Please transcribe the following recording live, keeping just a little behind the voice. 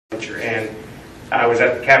legislature. And I was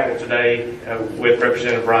at the Capitol today with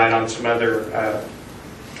Representative Wright on some other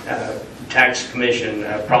tax commission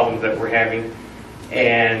problems that we're having.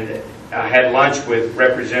 And I had lunch with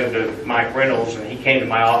Representative Mike Reynolds, and he came to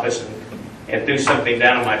my office and threw something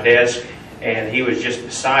down on my desk, and he was just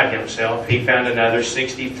beside himself. He found another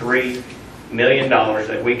 $63 million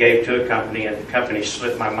that we gave to a company, and the company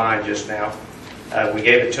slipped my mind just now. We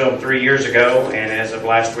gave it to them 3 years ago, and as of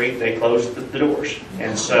last week, they closed the doors.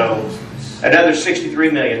 And so another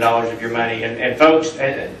 $63 million of your money. And folks,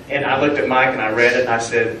 and I looked at Mike and I read it, and I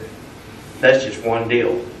said, that's just one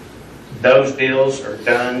deal. Those deals are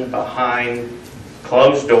done behind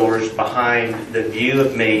closed doors, behind the view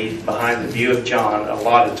of me, behind the view of John a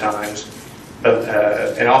lot of times. But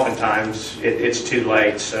and oftentimes it's too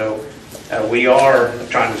late. So we are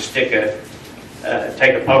trying to take a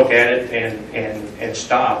poke at it and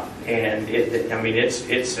stop. And I mean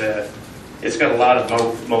it's got a lot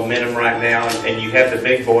of momentum right now. And you have the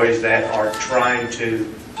big boys that are trying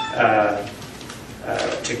to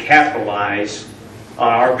capitalize on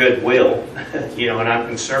our goodwill, you know. And I'm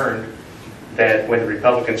concerned that when the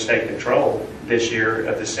Republicans take control this year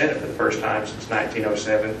of the Senate for the first time since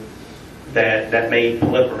 1907. That may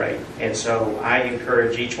proliferate. And so I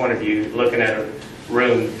encourage each one of you, looking at a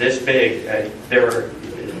room this big,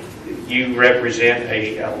 you represent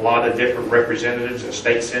a lot of different representatives and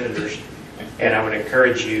state senators, and I would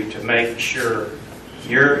encourage you to make sure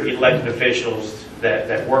your elected officials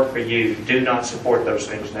that work for you do not support those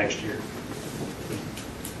things next year.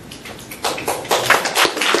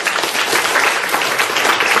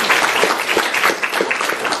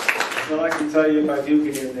 Well, I can tell you if I do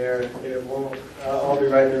get in there, it won't. I'll be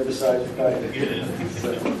right there beside you fighting.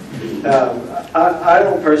 So, I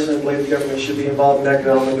don't personally believe the government should be involved in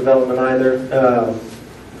economic development either.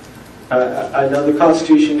 I know the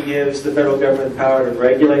Constitution gives the federal government the power to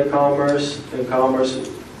regulate commerce, and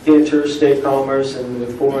interstate commerce, and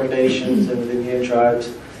with foreign nations and with Indian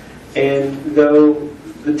tribes. And though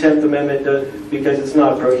the 10th Amendment, because it's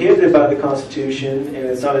not prohibited by the Constitution and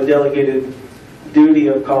it's not a delegated duty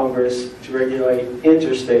of Congress to regulate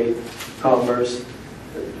interstate commerce,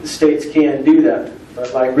 states can do that.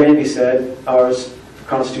 But like Randy said, our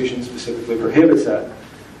Constitution specifically prohibits that.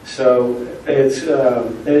 So it's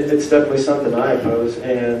definitely something I oppose,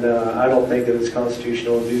 and I don't think that it's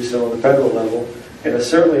constitutional to do so on the federal level. And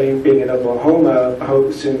certainly being in Oklahoma,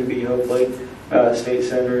 soon to be hopefully state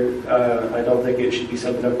senator, I don't think it should be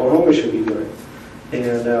something Oklahoma should be doing.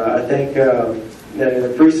 And I think that in a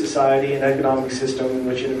free society and economic system in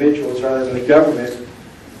which individuals, rather than the government,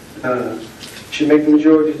 should make the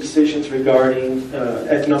majority of decisions regarding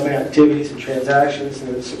economic activities and transactions,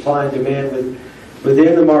 and the supply and demand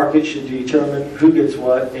within the market should determine who gets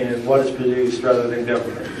what and what is produced rather than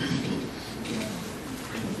government.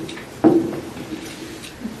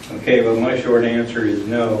 Okay, well, my short answer is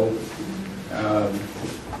no. I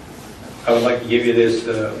would like to give you this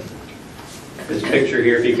picture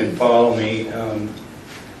here, if you can follow me,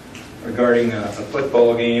 regarding a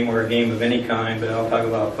football game or a game of any kind, but I'll talk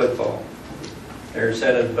about football. There are a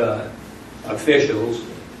set of officials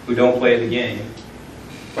who don't play the game,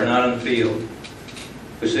 who are not on the field,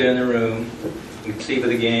 who sit in the room and conceive of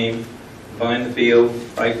the game, define the field,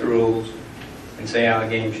 write the rules, and say how the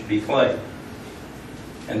game should be played.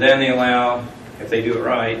 And then they allow, if they do it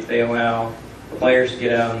right, they allow the players to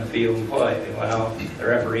get out on the field and play. They allow the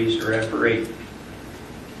referees to referee.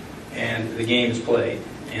 And the game is played,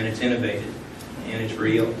 and it's innovated, and it's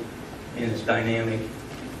real, and it's dynamic,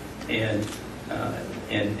 and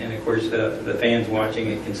of course the fans watching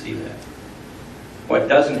it can see that. What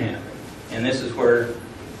doesn't happen, and this is where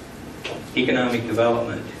economic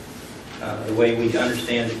development, the way we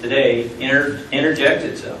understand it today, interjects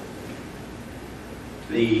itself.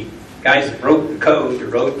 The guys that wrote the code, that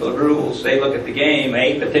wrote the rules, they look at the game,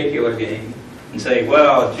 a particular game, and say,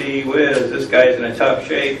 well, gee whiz, this guy's in a tough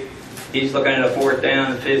shape. He's looking at a 4th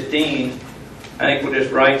down and 15. I think we'll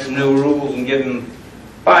just write some new rules and give him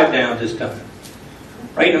 5 downs this time.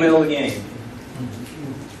 Right in the middle of the game.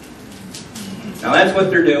 Now that's what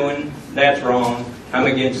they're doing. That's wrong. I'm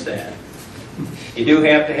against that. You do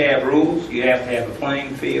have to have rules. You have to have a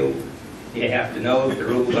playing field. You have to know that the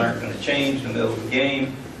rules aren't going to change in the middle of the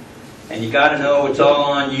game. And you got to know it's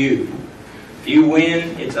all on you. If you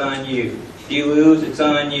win, it's on you. If you lose, it's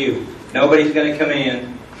on you. Nobody's going to come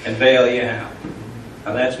in and bail you out.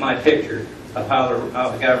 Now that's my picture of how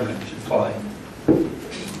the government should play.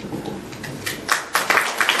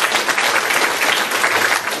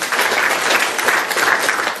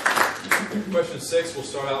 Question 6, we'll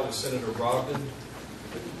start out with Senator Brogdon.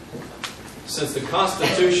 Since the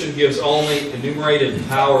Constitution gives only enumerated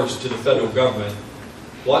powers to the federal government,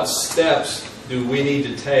 what steps do we need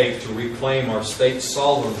to take to reclaim our state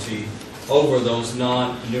sovereignty over those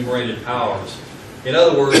non-enumerated powers? In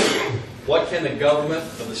other words, what can the government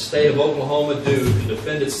of the state of Oklahoma do to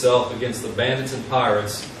defend itself against the bandits and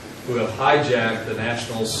pirates who have hijacked the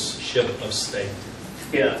national ship of state?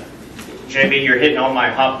 Yeah. JB, you're hitting all my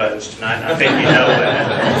hot buttons tonight. I think you know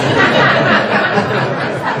that.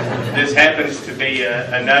 This happens to be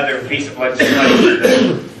another piece of legislation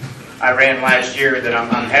that I ran last year that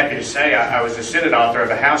I'm happy to say I was the Senate author of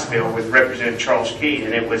a House bill with Representative Charles Key,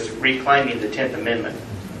 and it was reclaiming the 10th Amendment.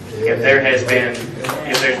 If there's been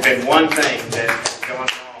one thing that's gone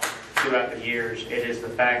wrong throughout the years, it is the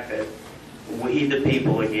fact that we, the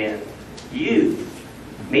people, again, you,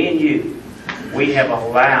 me and you, we have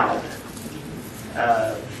allowed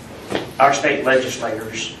our state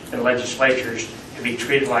legislators and legislatures to be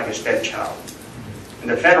treated like a stepchild. And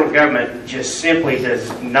the federal government just simply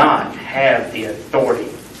does not have the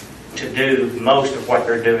authority to do most of what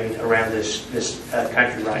they're doing around this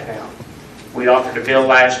country right now. We offered a bill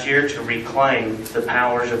last year to reclaim the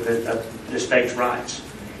powers of the state's rights.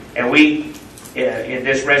 And we, in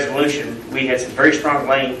this resolution, we had some very strong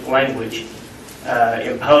language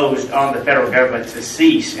imposed on the federal government to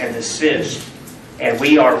cease and desist. And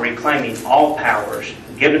we are reclaiming all powers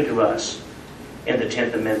given to us in the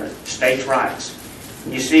 10th Amendment, states' rights.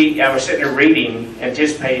 You see, I was sitting there reading,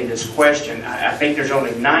 anticipating this question. I think there's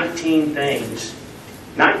only 19 things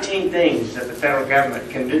that the federal government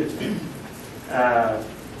can do.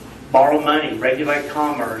 Borrow money, regulate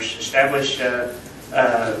commerce, establish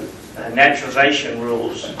naturalization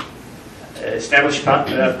rules, establish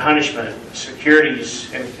punishment,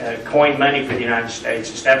 securities, and coin money for the United States,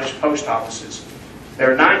 establish post offices. There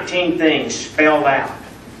are 19 things spelled out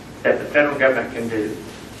that the federal government can do.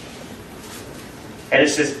 And it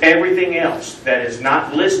says everything else that is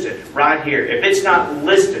not listed right here. If it's not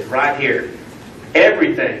listed right here,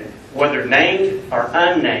 everything, whether named or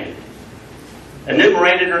unnamed,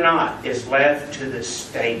 enumerated or not, is left to the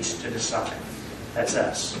states to decide. That's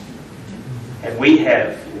us. And we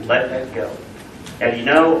have let that go. And you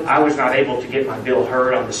know, I was not able to get my bill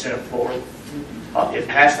heard on the Senate floor. It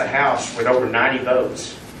passed the House with over 90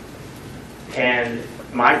 votes. And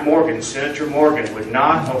Mike Morgan, Senator Morgan, would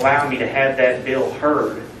not allow me to have that bill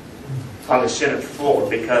heard on the Senate floor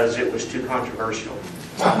because it was too controversial.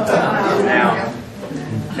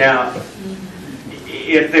 Now,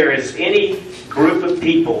 if there is any group of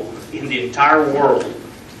people in the entire world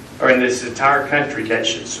or in this entire country that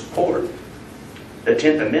should support the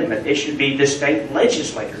 10th Amendment, it should be the state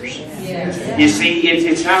legislators. Yes. You see,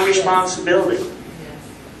 it's our responsibility.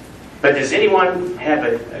 But does anyone have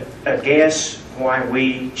a guess why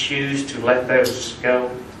we choose to let those go?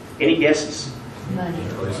 Any guesses?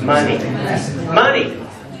 Money.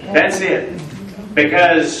 That's it.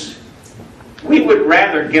 Because we would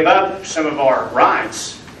rather give up some of our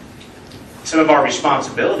rights, some of our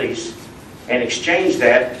responsibilities, and exchange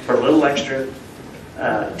that for a little extra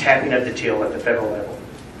tapping of the till at the federal level.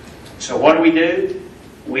 So what do?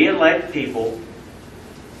 We elect people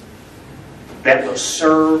that will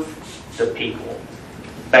serve the people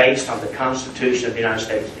based on the Constitution of the United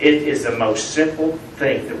States. It is the most simple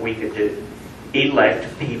thing that we could do.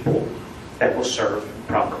 Elect people that will serve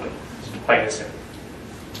properly. Plain and simple.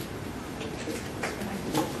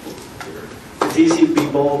 It's easy to be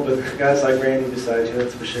bold with guys like Randy beside you,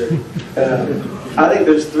 that's for sure. I think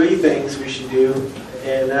there's three things we should do,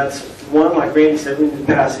 and that's one, like Randy said, we need to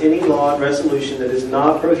pass any law and resolution that is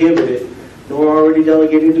not prohibited nor already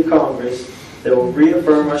delegated to Congress that will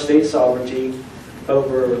reaffirm our state sovereignty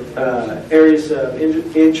over areas of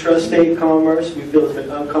intrastate commerce we feel has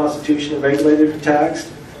been unconstitutionally regulated or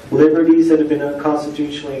taxed, liberties that have been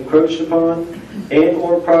unconstitutionally encroached upon, and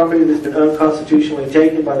or property that's been unconstitutionally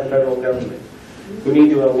taken by the federal government. We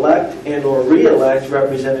need to elect and or re-elect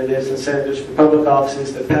representatives and senators for public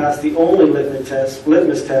offices that pass the only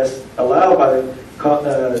litmus test allowed by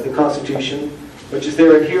the Constitution, which is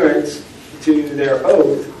their adherence to their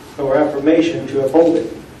oath or affirmation to uphold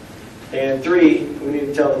it. And three, we need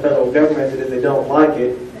to tell the federal government that if they don't like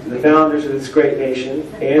it, the founders of this great nation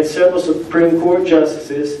and several Supreme Court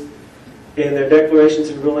justices in their declarations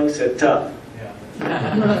and rulings said tough.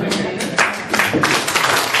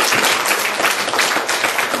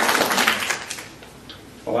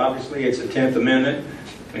 Well, obviously it's the 10th Amendment.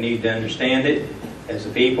 We need to understand it as a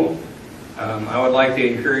people. I would like to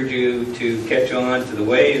encourage you to catch on to the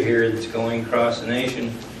wave here that's going across the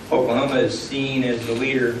nation. Oklahoma is seen as the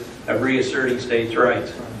leader of reasserting states'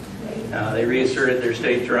 rights. They reasserted their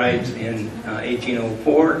states' rights in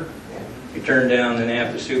 1804, We turned down the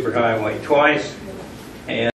NAFTA superhighway twice, and